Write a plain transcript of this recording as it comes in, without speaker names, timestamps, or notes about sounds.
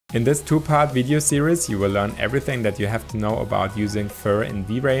In this two-part video series, you will learn everything that you have to know about using fur in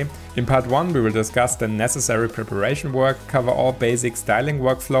V-Ray. In part 1, we will discuss the necessary preparation work, cover all basic styling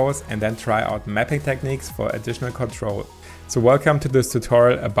workflows, and then try out mapping techniques for additional control. So welcome to this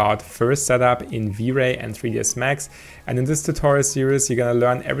tutorial about fur setup in V-Ray and 3ds Max. And in this tutorial series, you're gonna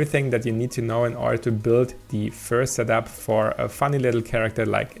learn everything that you need to know in order to build the fur setup for a funny little character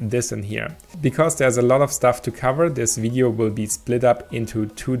like this in here. Because there's a lot of stuff to cover, this video will be split up into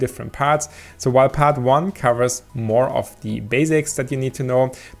two different parts. So while part 1 covers more of the basics that you need to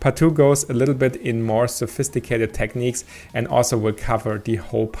know, part 2 goes a little bit in more sophisticated techniques and also will cover the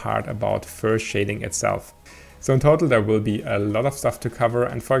whole part about fur shading itself. So in total, there will be a lot of stuff to cover.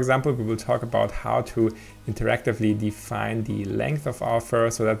 And for example, we will talk about how to interactively define the length of our fur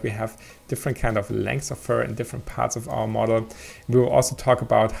so that we have different kind of lengths of fur in different parts of our model. We will also talk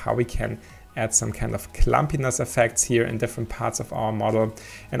about how we can add some kind of clumpiness effects here in different parts of our model,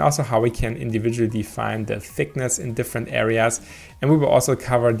 and also how we can individually define the thickness in different areas. And we will also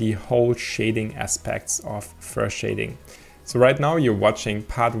cover the whole shading aspects of fur shading. So right now you're watching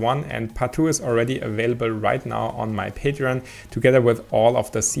part 1 and part 2 is already available right now on my Patreon, together with all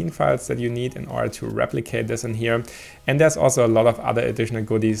of the scene files that you need in order to replicate this in here. And there's also a lot of other additional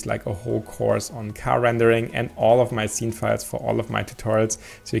goodies like a whole course on car rendering and all of my scene files for all of my tutorials.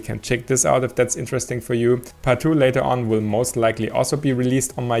 So you can check this out if that's interesting for you. Part 2 later on will most likely also be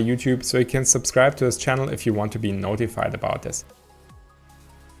released on my YouTube, so you can subscribe to this channel if you want to be notified about this.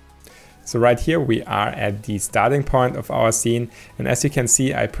 So right here we are at the starting point of our scene, and as you can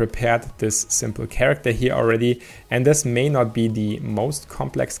see, I prepared this simple character here already, and this may not be the most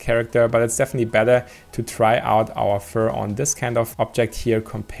complex character, but it's definitely better to try out our fur on this kind of object here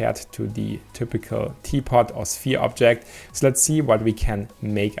compared to the typical teapot or sphere object. So let's see what we can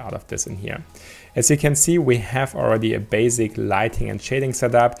make out of this in here. As you can see, we have already a basic lighting and shading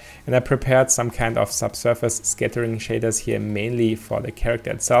setup, and I prepared some kind of subsurface scattering shaders here mainly for the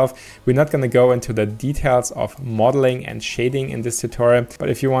character itself. We're not going to go into the details of modeling and shading in this tutorial, but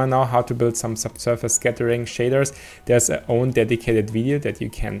if you want to know how to build some subsurface scattering shaders, there's a own dedicated video that you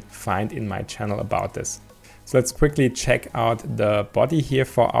can find in my channel about this. So let's quickly check out the body here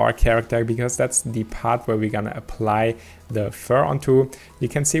for our character, because that's the part where we're gonna apply the fur onto. You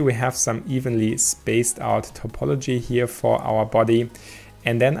can see we have some evenly spaced out topology here for our body.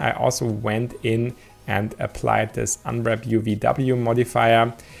 And then I also went in and applied this unwrap UVW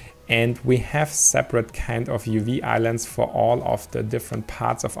modifier. And we have separate kind of UV islands for all of the different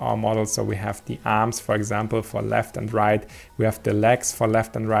parts of our model. So we have the arms, for example, for left and right. We have the legs for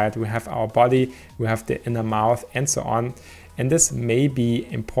left and right. We have our body, we have the inner mouth, and so on. And this may be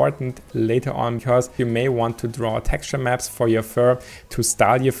important later on because you may want to draw texture maps for your fur to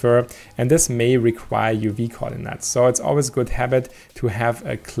style your fur, and this may require UV coordinates. So it's always a good habit to have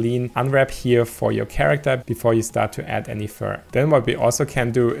a clean unwrap here for your character before you start to add any fur. Then what we also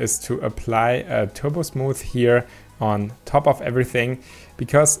can do is to apply a turbo smooth here on top of everything,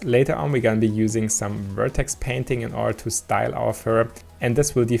 because later on we're going to be using some vertex painting in order to style our fur, and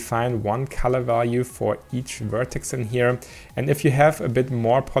this will define one color value for each vertex in here. And if you have a bit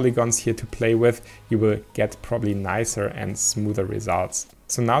more polygons here to play with, you will get probably nicer and smoother results.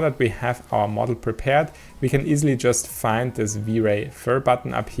 So now that we have our model prepared, we can easily just find this VRayFur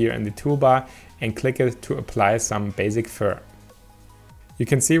button up here in the toolbar and click it to apply some basic fur. You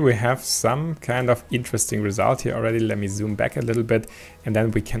can see we have some kind of interesting result here already. Let me zoom back a little bit, and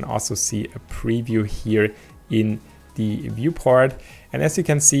then we can also see a preview here in the viewport. And as you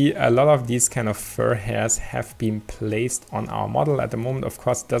can see, a lot of these kind of fur hairs have been placed on our model. At the moment, of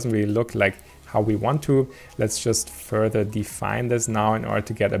course, it doesn't really look like how we want to. Let's just further define this now in order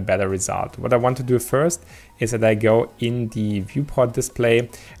to get a better result. What I want to do first is that I go in the viewport display, and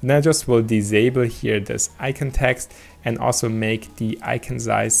then I just will disable here this icon text and also make the icon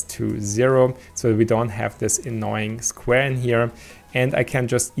size to 0 so that we don't have this annoying square in here. And I can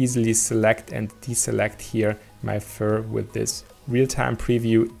just easily select and deselect here my fur with this real-time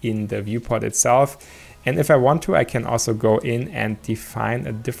preview in the viewport itself. And if I want to, I can also go in and define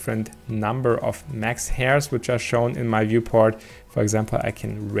a different number of max hairs which are shown in my viewport. For example, I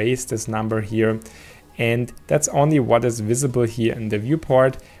can raise this number here, and that's only what is visible here in the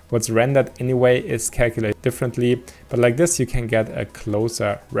viewport. What's rendered anyway is calculated differently, but like this you can get a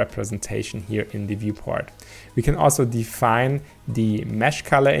closer representation here in the viewport. We can also define the mesh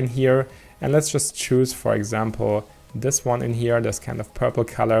color in here, and let's just choose, for example, this one in here, this kind of purple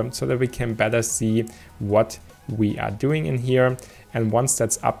color, so that we can better see what we are doing in here. And once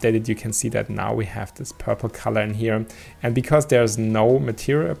that's updated, you can see that now we have this purple color in here. And because there's no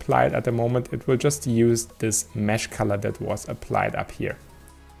material applied at the moment, it will just use this mesh color that was applied up here.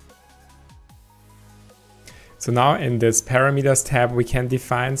 So now in this parameters tab, we can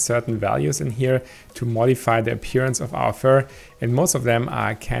define certain values in here to modify the appearance of our fur. And most of them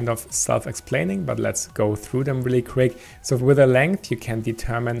are kind of self-explaining, but let's go through them really quick. So with a length, you can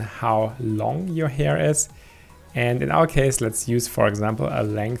determine how long your hair is. And in our case, let's use, for example, a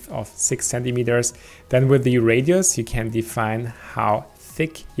length of 6 centimeters. Then with the radius, you can define how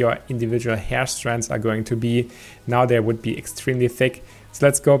thick your individual hair strands are going to be. Now they would be extremely thick. So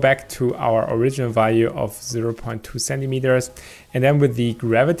let's go back to our original value of 0.2 centimeters. And then with the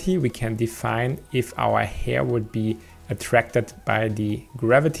gravity, we can define if our hair would be attracted by the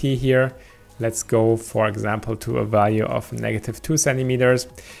gravity here. Let's go, for example, to a value of -2 centimeters.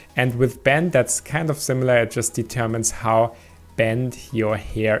 And with bend, that's kind of similar. It just determines how bent your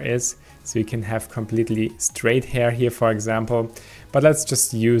hair is. So you can have completely straight hair here, for example. But let's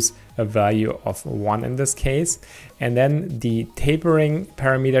just use a value of 1 in this case. And then the tapering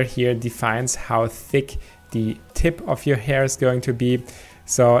parameter here defines how thick the tip of your hair is going to be.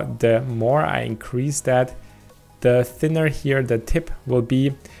 So the more I increase that, the thinner here the tip will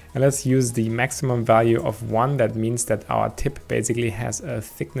be. And let's use the maximum value of 1. That means that our tip basically has a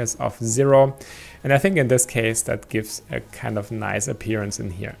thickness of 0. And I think in this case, that gives a kind of nice appearance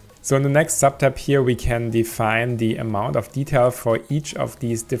in here. So in the next subtab here, we can define the amount of detail for each of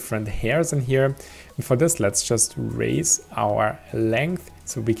these different hairs in here. And for this, let's just raise our length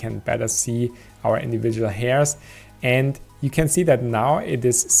so we can better see our individual hairs. And you can see that now it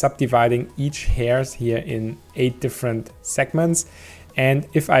is subdividing each hairs here in 8 different segments. And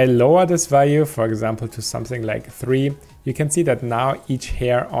if I lower this value, for example, to something like 3, you can see that now each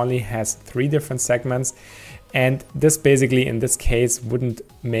hair only has 3 different segments. And this basically in this case wouldn't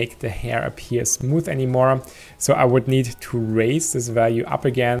make the hair appear smooth anymore. So I would need to raise this value up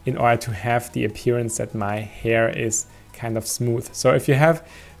again in order to have the appearance that my hair is kind of smooth. So if you have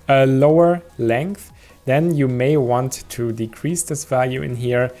a lower length, then you may want to decrease this value in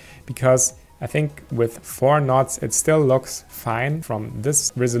here, because I think with 4 knots, it still looks fine from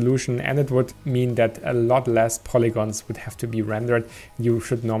this resolution, and it would mean that a lot less polygons would have to be rendered. You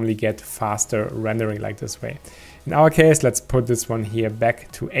should normally get faster rendering like this way. In our case, let's put this one here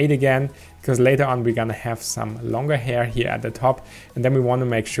back to 8 again, because later on we're gonna have some longer hair here at the top, and then we want to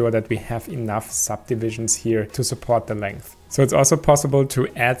make sure that we have enough subdivisions here to support the length. So it's also possible to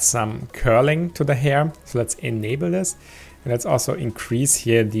add some curling to the hair. So let's enable this. And let's also increase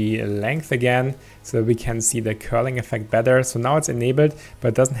here the length again so that we can see the curling effect better. So now it's enabled, but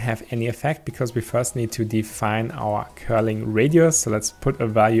it doesn't have any effect because we first need to define our curling radius. So let's put a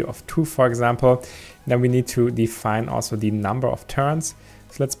value of 2, for example. Then we need to define also the number of turns.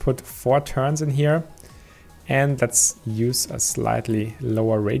 So let's put 4 turns in here. And let's use a slightly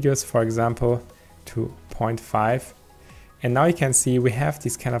lower radius, for example, to 0.5. And now you can see we have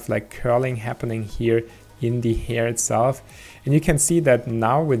this kind of like curling happening here in the hair itself. And you can see that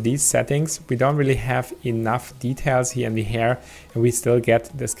now with these settings, we don't really have enough details here in the hair, and we still get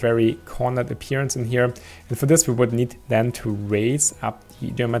this very cornered appearance in here. And for this, we would need then to raise up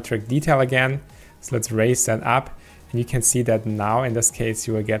the geometric detail again. So let's raise that up. And you can see that now in this case,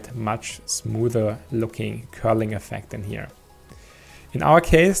 you will get much smoother looking curling effect in here. In our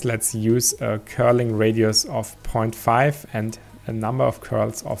case, let's use a curling radius of 0.5 and a number of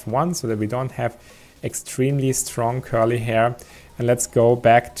curls of 1 so that we don't have extremely strong curly hair. And let's go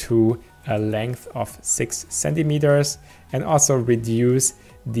back to a length of 6 centimeters and also reduce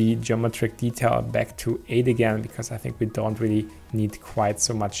the geometric detail back to 8 again, because I think we don't really need quite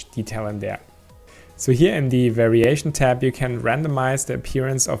so much detail in there. So here in the variation tab, you can randomize the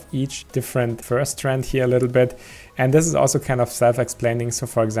appearance of each different fur strand here a little bit. And this is also kind of self-explaining. So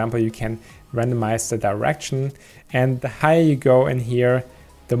for example, you can randomize the direction, and the higher you go in here,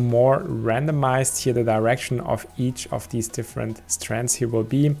 the more randomized here the direction of each of these different strands here will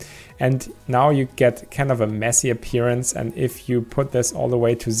be. And now you get kind of a messy appearance. And if you put this all the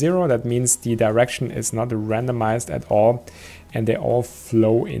way to 0, that means the direction is not randomized at all, and they all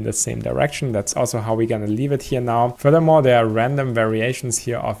flow in the same direction. That's also how we're gonna leave it here now. Furthermore, there are random variations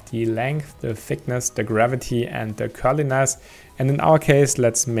here of the length, the thickness, the gravity, and the curliness. And in our case,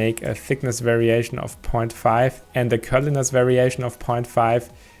 let's make a thickness variation of 0.5 and a curliness variation of 0.5,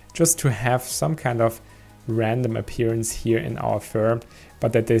 just to have some kind of random appearance here in our fur,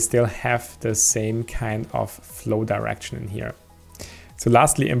 but that they still have the same kind of flow direction in here. So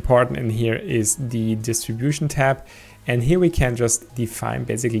lastly, important in here is the distribution tab. And here we can just define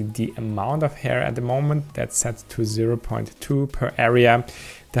basically the amount of hair at the moment. That's set to 0.2 per area.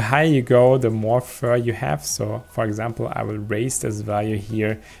 The higher you go, the more fur you have. So for example, I will raise this value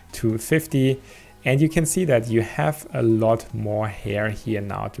here to 50. And you can see that you have a lot more hair here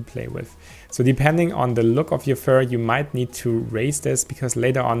now to play with. So depending on the look of your fur, you might need to raise this, because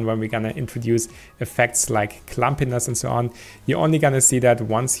later on when we're gonna introduce effects like clumpiness and so on, you're only gonna see that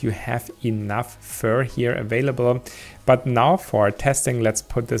once you have enough fur here available. But now for testing, let's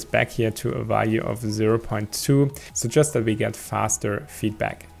put this back here to a value of 0.2, so just that we get faster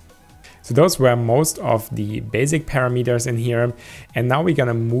feedback. So those were most of the basic parameters in here. And now we're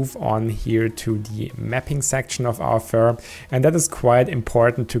gonna move on here to the mapping section of our fur. And that is quite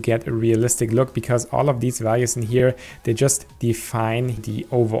important to get a realistic look, because all of these values in here, they just define the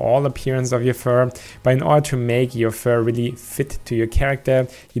overall appearance of your fur. But in order to make your fur really fit to your character,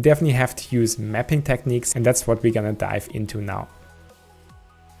 you definitely have to use mapping techniques, and that's what we're gonna dive into now.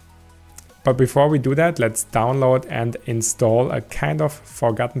 But before we do that, let's download and install a kind of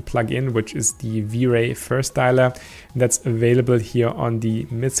forgotten plugin, which is the VRayFurStyler. That's available here on the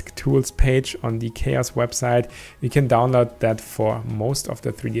MISC Tools page on the Chaos website. You can download that for most of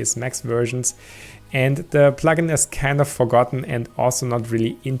the 3ds Max versions. And the plugin is kind of forgotten and also not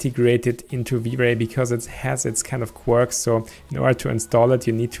really integrated into VRay, because it has its kind of quirks. So in order to install it,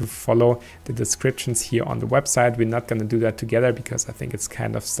 you need to follow the descriptions here on the website. We're not going to do that together because I think it's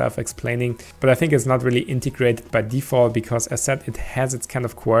kind of self-explaining, but I think it's not really integrated by default because, as said, it has its kind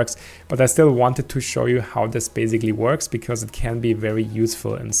of quirks. But I still wanted to show you how this basically works, because it can be very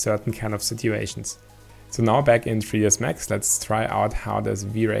useful in certain kind of situations. So now back in 3ds Max, let's try out how this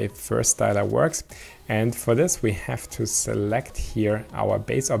VRayFurStyler works. And for this, we have to select here our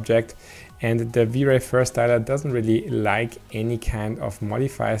base object. And the VRayFurStyler doesn't really like any kind of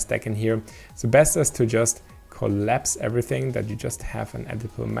modifier stack in here. So best is to just collapse everything, that you just have an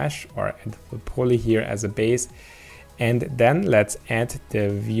editable mesh or editable poly here as a base. And then let's add the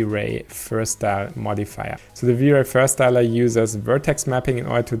VRayFurStyler modifier. So the VRayFurStyler uses vertex mapping in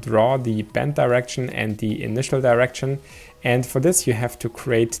order to draw the bend direction and the initial direction. And for this, you have to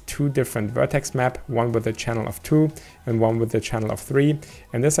create two different vertex map, one with a channel of 2 and one with a channel of 3.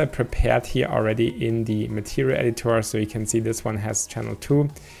 And this I prepared here already in the material editor. So you can see this one has channel 2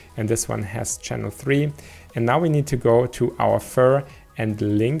 and this one has channel 3. And now we need to go to our fur and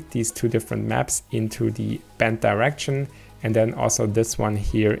link these two different maps into the bend direction, and then also this one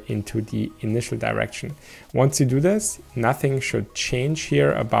here into the initial direction. Once you do this, nothing should change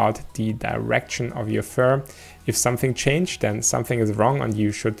here about the direction of your fur. If something changed, then something is wrong and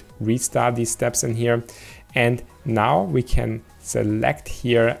you should restart these steps in here. And now we can select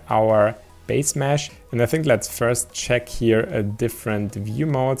here our base mesh. And I think let's first check here a different view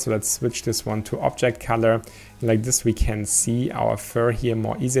mode. So let's switch this one to object color. Like this, we can see our fur here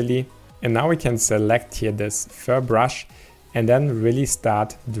more easily. And now we can select here this fur brush and then really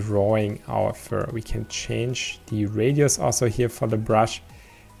start drawing our fur. We can change the radius also here for the brush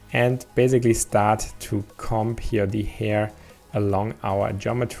and basically start to comb here the hair along our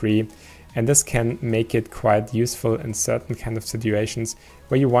geometry. And this can make it quite useful in certain kind of situations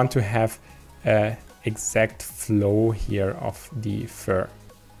where you want to have an exact flow here of the fur.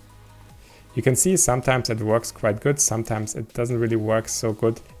 You can see sometimes it works quite good, sometimes it doesn't really work so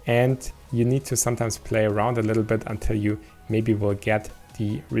good, and you need to sometimes play around a little bit until you maybe will get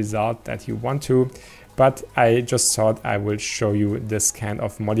the result that you want to. But I just thought I will show you this kind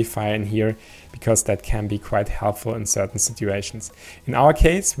of modifier in here because that can be quite helpful in certain situations. In our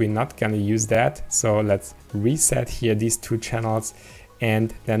case, we're not going to use that. So let's reset here these two channels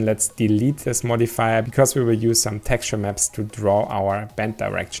and then let's delete this modifier because we will use some texture maps to draw our bend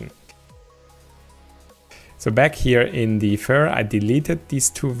direction. So back here in the fur, I deleted these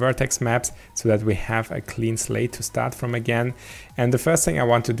two vertex maps so that we have a clean slate to start from again. And the first thing I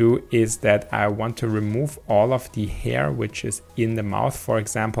want to do is that I want to remove all of the hair which is in the mouth, for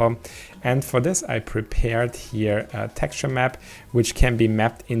example. And for this, I prepared here a texture map which can be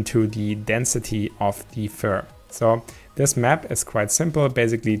mapped into the density of the fur. So this map is quite simple.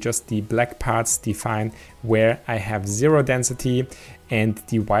 Basically just the black parts define where I have 0 density and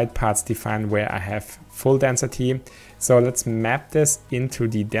the white parts define where I have full density. So let's map this into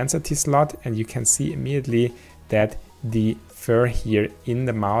the density slot and you can see immediately that the fur here in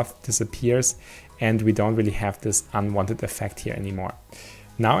the mouth disappears and we don't really have this unwanted effect here anymore.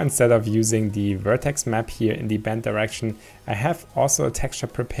 Now, instead of using the vertex map here in the bend direction, I have also a texture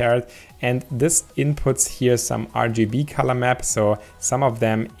prepared, and this inputs here some RGB color map. So some of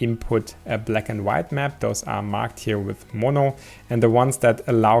them input a black and white map. Those are marked here with mono, and the ones that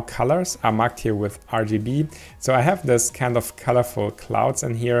allow colors are marked here with RGB. So I have this kind of colorful clouds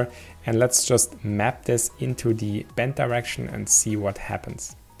in here, and let's just map this into the bend direction and see what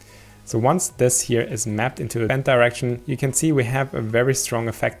happens. So once this here is mapped into the bend direction, you can see we have a very strong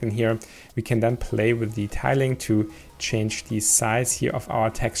effect in here. We can then play with the tiling to change the size here of our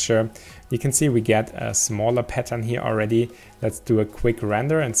texture. You can see we get a smaller pattern here already. Let's do a quick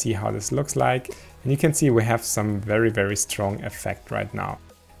render and see how this looks like. And you can see we have some very strong effect right now.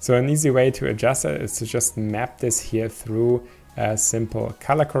 So an easy way to adjust it is to just map this here through a simple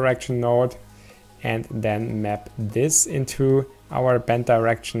color correction node and then map this into our bend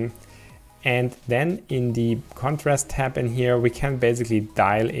direction. And then in the contrast tab in here, we can basically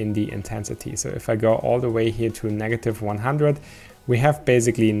dial in the intensity. So if I go all the way here to -100, we have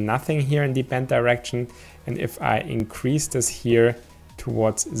basically nothing here in the bend direction. And if I increase this here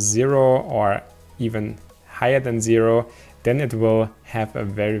towards 0 or even higher than 0, then it will have a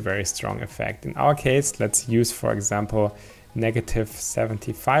very strong effect. In our case, let's use, for example,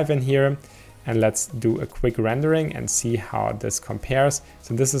 -75 in here. And let's do a quick rendering and see how this compares.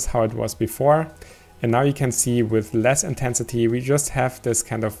 So this is how it was before. And now you can see with less intensity, we just have this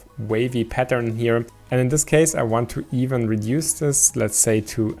kind of wavy pattern here. And in this case, I want to even reduce this, let's say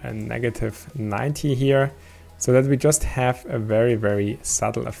to a -90 here, so that we just have a very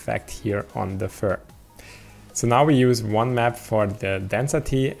subtle effect here on the fur. So now we use one map for the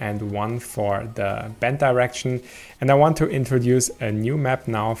density and one for the bend direction. And I want to introduce a new map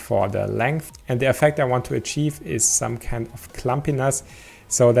now for the length. And the effect I want to achieve is some kind of clumpiness,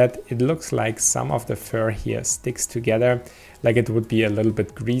 so that it looks like some of the fur here sticks together, like it would be a little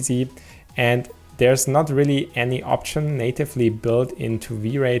bit greasy. And there's not really any option natively built into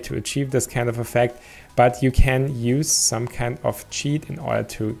V-Ray to achieve this kind of effect, but you can use some kind of cheat in order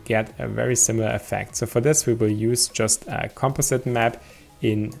to get a very similar effect. So for this, we will use just a composite map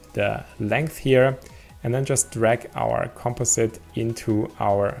in the length here, and then just drag our composite into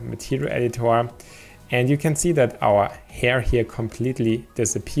our material editor. And you can see that our hair here completely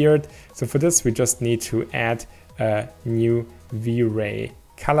disappeared. So for this, we just need to add a new V-Ray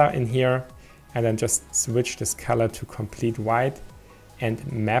color in here, and then just switch this color to complete white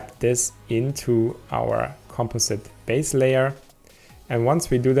and map this into our composite base layer. And once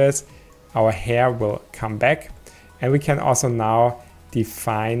we do this, our hair will come back, and we can also now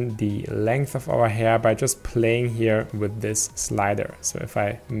define the length of our hair by just playing here with this slider. So if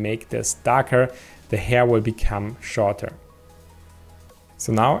I make this darker, the hair will become shorter.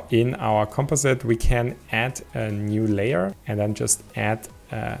 So now in our composite, we can add a new layer and then just add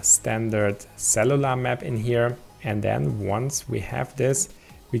a standard cellular map in here. And then once we have this,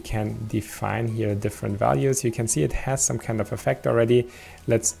 we can define here different values. You can see it has some kind of effect already.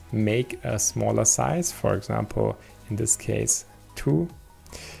 Let's make a smaller size, for example, in this case 2.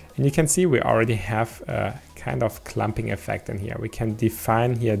 And you can see we already have a kind of clumping effect in here. We can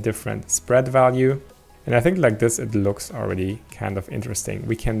define here different spread value. And I think like this, it looks already kind of interesting.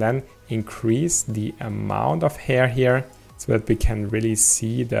 We can then increase the amount of hair here so that we can really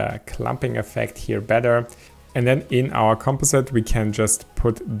see the clumping effect here better. And then in our composite, we can just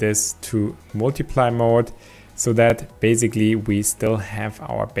put this to multiply mode, so that basically we still have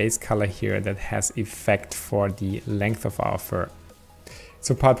our base color here that has effect for the length of our fur.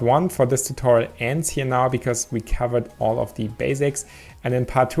 So part 1 for this tutorial ends here now, because we covered all of the basics. And in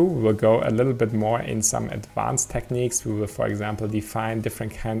part 2, we will go a little bit more in some advanced techniques. We will, for example, define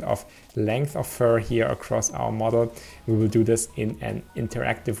different kind of length of fur here across our model. We will do this in an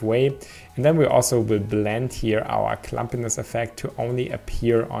interactive way. And then we also will blend here our clumpiness effect to only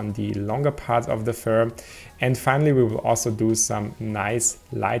appear on the longer parts of the fur. And finally, we will also do some nice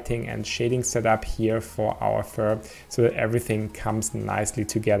lighting and shading setup here for our fur, so that everything comes nicely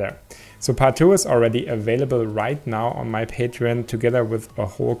together. So part 2 is already available right now on my Patreon, together with a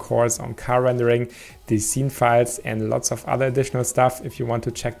whole course on car rendering, the scene files, and lots of other additional stuff if you want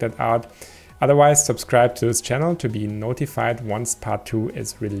to check that out. Otherwise, subscribe to this channel to be notified once part 2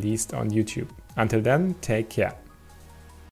 is released on YouTube. Until then, take care.